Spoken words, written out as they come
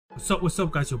What's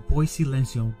up guys, your boy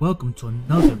SILENZIO, and welcome to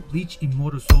another Bleach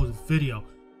Immortal Souls video.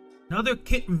 Another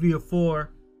kit review for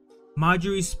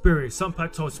Majori's Spirit,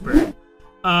 Zanpakutō Spirit.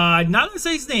 Not gonna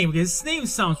say his name because his name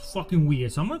sounds fucking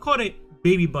weird, so I'm gonna call it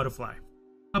Baby Butterfly.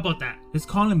 How about that? Let's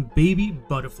call him Baby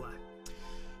Butterfly.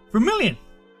 Vermilion,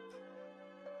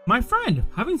 my friend,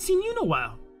 haven't seen you in a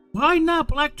while. Why not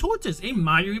black torches? Ain't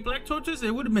Majori black torches?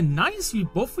 It would have been nice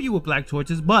if both of you were black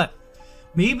torches, but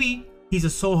maybe he's a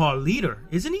Sohar leader,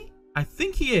 isn't he? I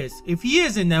think he is. If he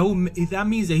is, and if that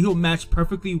means that he'll match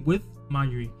perfectly with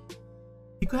Majori.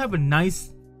 He could have a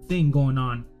nice thing going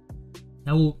on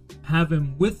that will have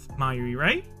him with Majori,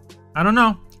 right? I don't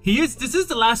know. He is. This is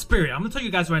the last spirit. I'm gonna tell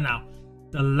you guys right now.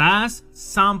 The last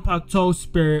Zanpakutō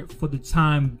spirit for the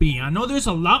time being. I know there's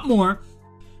a lot more,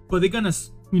 but they're gonna,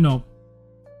 you know,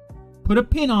 put a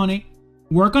pin on it.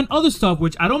 Work on other stuff,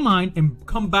 which I don't mind, and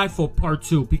come back for part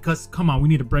 2 because come on, we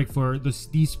need a break for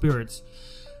these spirits.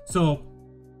 So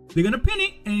they're gonna pin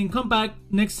it and come back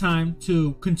next time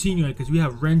to continue it because we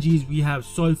have Renjis, we have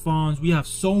Soifons, we have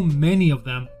so many of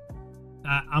them.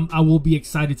 I will be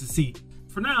excited to see.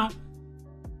 For now,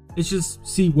 let's just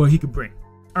see what he could bring.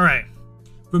 All right,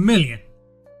 Vermilion.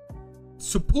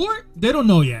 Support? They don't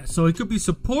know yet, so it could be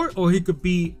support or he could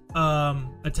be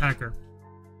attacker.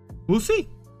 We'll see.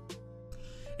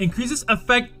 Increases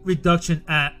effect reduction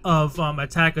of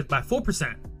attackers by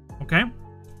 4%. Okay.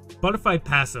 Butterfly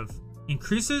passive.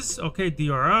 Increases, okay,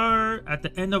 DRR at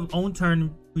the end of own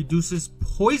turn, reduces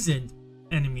poisoned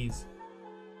enemies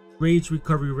rage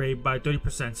recovery rate by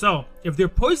 30%. So if they're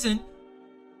poisoned,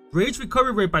 rage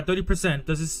recovery rate by 30%.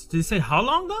 Does it say how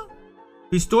long though?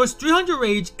 Restores 300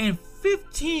 rage and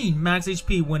 15 max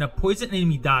HP when a poisoned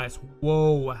enemy dies.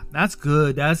 Whoa, that's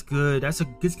good. That's good.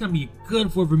 It's gonna be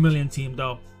good for a Vermilion team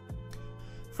though.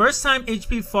 First time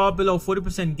HP fall below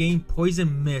 40%, gain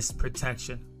poison mist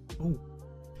protection. Oh,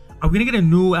 are we gonna get a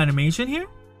new animation here,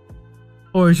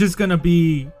 or is just gonna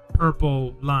be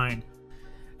purple line?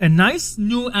 A nice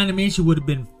new animation would have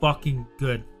been fucking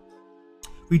good.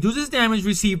 Reduces damage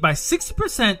received by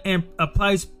 60% and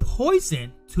applies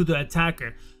poison to the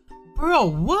attacker. Bro,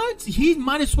 what? He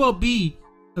might as well be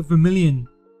a Vermilion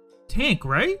tank,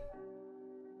 right?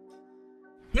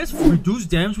 Yes, reduced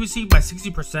damage received by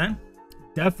 60%.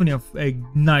 Definitely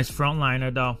a nice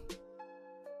frontliner though.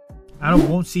 I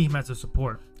won't see him as a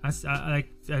support.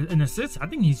 Like an assist. I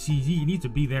think he needs to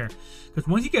be there because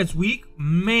once he gets weak,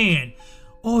 man.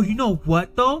 Oh, you know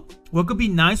what though? What could be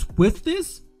nice with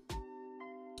this?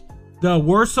 The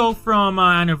Warsaw from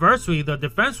Anniversary, the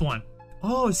defense one.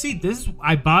 Oh, see, this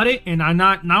I bought it, and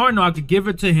now I know I could give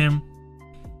it to him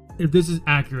if this is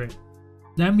accurate.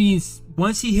 That means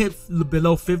once he hits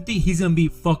below 50, he's gonna be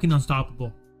fucking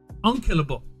unstoppable,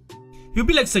 unkillable. He'll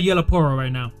be like Sayela Poro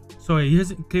right now. So he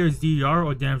doesn't clear his DDR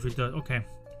or damage it does. Okay,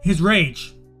 his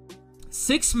rage,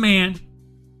 6-man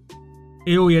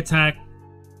AOE attack,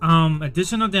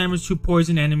 additional damage to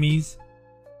poison enemies,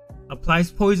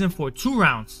 applies poison for 2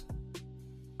 rounds.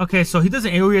 Okay, so he does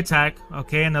an AoE attack.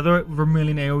 Okay, another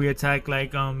Vermilion AoE attack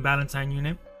like Valentine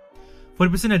unit.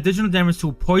 40% additional damage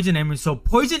to poison enemies. So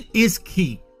poison is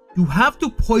key. You have to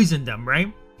poison them,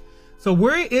 right? So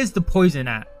where is the poison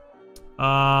at?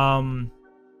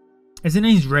 Is it in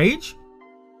his rage?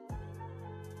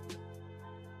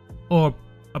 Or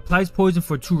applies poison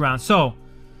for 2 rounds. So,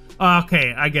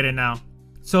 okay, I get it now.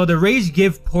 So the rage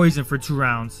gives poison for 2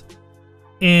 rounds.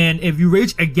 And if you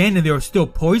rage again and they're still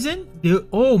poisoned,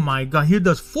 oh my god, he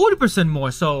does 40% more.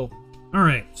 So,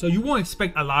 alright. So you won't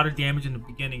expect a lot of damage in the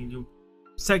beginning. You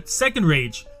second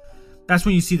rage, that's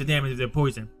when you see the damage if they're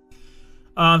poisoned.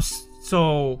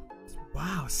 So,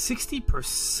 wow,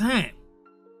 60%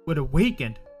 with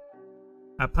Awakened.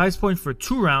 Applies poison for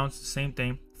 2 rounds, same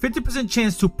thing. 50%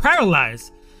 chance to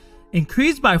paralyze.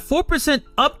 Increased by 4%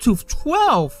 up to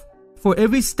 12. For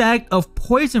every stack of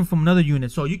poison from another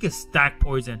unit. So you can stack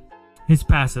poison. His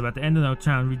passive at the end of the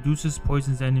turn reduces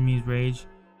poison's enemy's rage.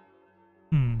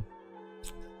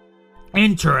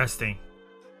 Interesting.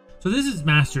 So this is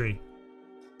mastery.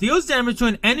 Deals damage to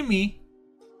an enemy.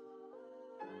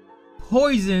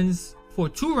 Poisons for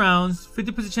 2 rounds.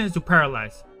 50% chance to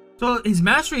paralyze. So his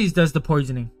mastery does the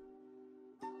poisoning.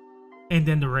 And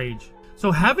then the rage.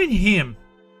 So having him,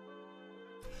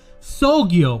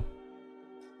 Sogyo,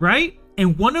 right?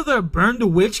 And one of the Burn the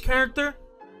Witch character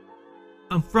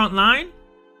on front line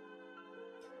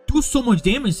do so much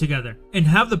damage together and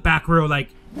have the back row like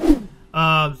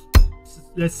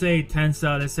let's say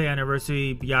Tensa, let's say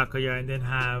Anniversary, Byakuya, and then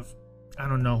have I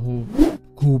don't know who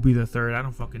will be the third. I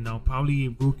don't fucking know. Probably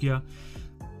Rukia.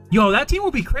 Yo, that team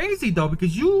will be crazy though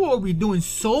because you will be doing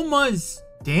so much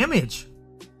damage.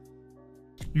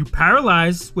 You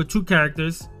paralyze with 2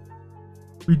 characters.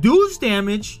 Reduce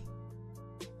damage.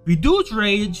 Reduce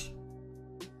rage.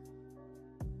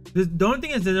 The only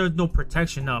thing is that there's no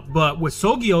protection up. But with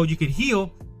Sogio, you can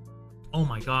heal. Oh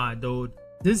my god, dude.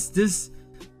 This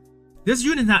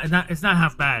unit it's not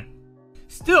half bad.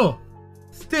 Still,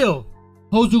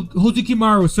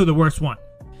 Hozukimaru is still the worst one.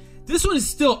 This one is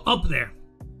still up there.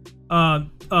 But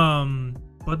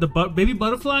the baby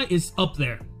butterfly is up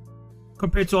there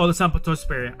compared to all the Zanpakutō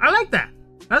spirit. I like that.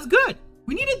 That's good.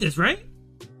 We needed this, right?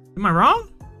 Am I wrong?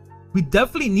 We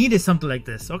definitely needed something like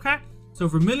this. Okay. So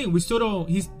Vermilion, they still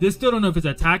don't know if it's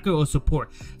attacker or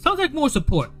support. Sounds like more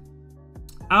support.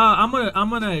 I'm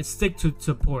gonna stick to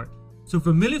support. So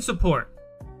Vermilion support.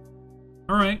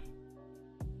 All right.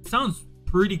 Sounds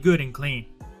pretty good and clean.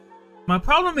 My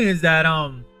problem is that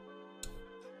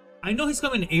I know he's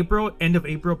coming in April, end of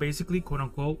April, basically, quote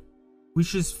unquote. We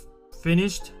just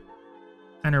finished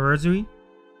anniversary,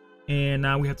 and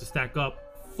now we have to stack up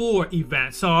for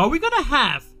events. So are we gonna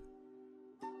have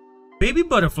Baby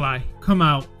Butterfly come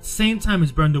out same time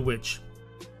as Burn the Witch?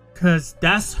 Cause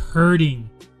that's hurting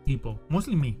people,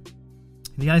 mostly me.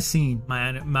 You guys seen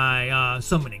my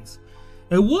summonings?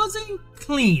 It wasn't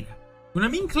clean. When I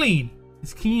mean clean,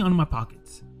 it's clean on my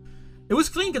pockets. It was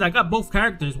clean because I got both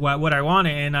characters what I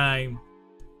wanted, and I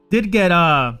did get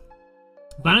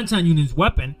Valentine Union's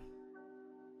weapon.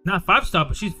 Not 5-star,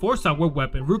 but she's 4-star with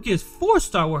weapon. Rukia is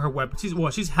 4-star with her weapon.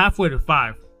 She's halfway to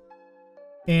 5.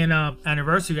 And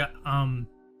anniversary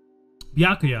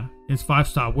Byakuya is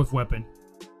 5-star with weapon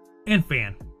and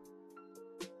fan.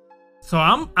 So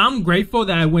I'm grateful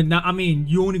that I went. I mean,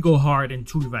 you only go hard in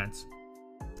 2 events: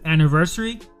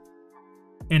 anniversary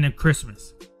and then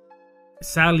Christmas.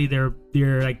 Sadly, they're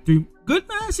like 3 good.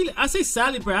 Actually, I say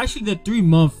sadly, but actually they're 3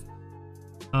 months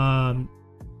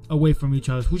away from each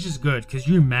other, which is good. Because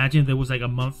you imagine there was like a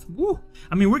month. Woo.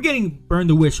 I mean, we're getting Burn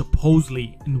the Witch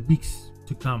supposedly in weeks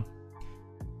to come.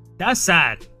 That's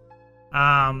sad.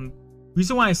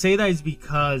 Reason why I say that is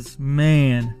because,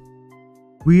 man,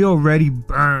 we already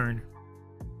burned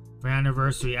for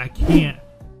anniversary. I can't.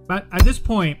 But at this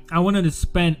point, I wanted to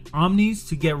spend Omnis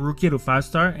to get Rukia to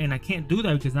 5-star, and I can't do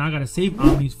that because now I gotta save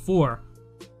Omnis for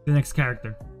the next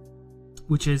character,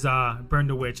 which is Burn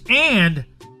the Witch. And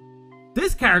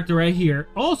this character right here,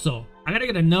 also, I gotta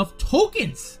get enough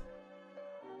tokens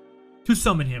to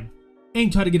summon him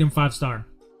and try to get him 5-star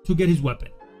to get his weapon.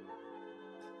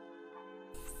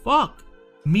 Fuck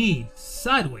me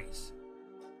sideways.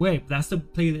 Wait, that's the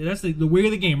way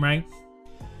of the game, right?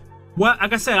 Well,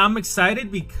 like I said, I'm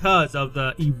excited because of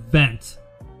the event,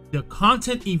 the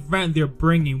content event they're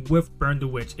bringing with Burn the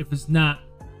Witch. If it's not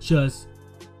just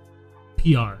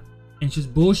PR and it's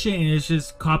just bullshit and it's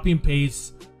just copy and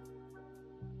paste,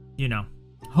 you know,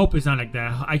 hope it's not like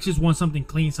that. I just want something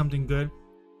clean, something good.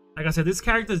 Like I said, this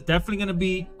character is definitely gonna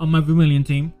be on my Vermilion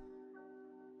team.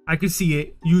 I can see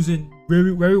it using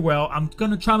very, very well. I'm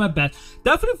gonna try my best.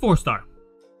 Definitely 4-star.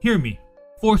 Hear me,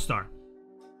 4-star.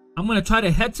 I'm gonna try to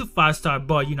head to 5-star,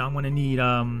 but you know I'm gonna need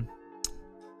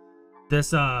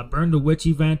this Burn the Witch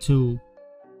event to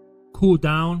cool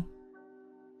down.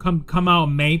 Come out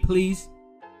in May, please.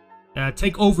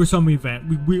 Take over summer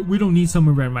event. We don't need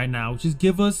summer event right now. Just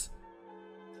give us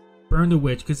Burn the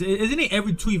Witch, because isn't it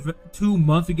every 2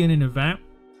 months we get an event?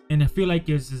 And I feel like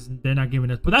they're not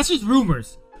giving us. But that's just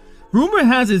rumors. Rumor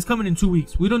has it it's coming in 2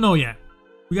 weeks. We don't know yet.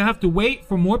 We have to wait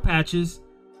for more patches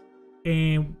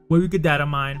and where we could data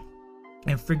mine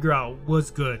and figure out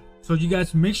what's good. So you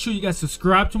guys, make sure you guys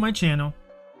subscribe to my channel.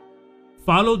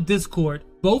 Follow Discord.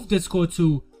 Both Discord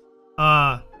to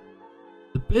the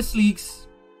BIS Leaks,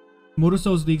 Motor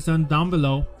Souls Leaks down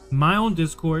below. My own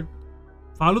Discord.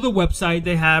 Follow the website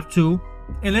they have too.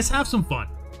 And let's have some fun.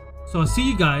 So I'll see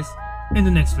you guys in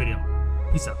the next video.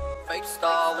 Peace out.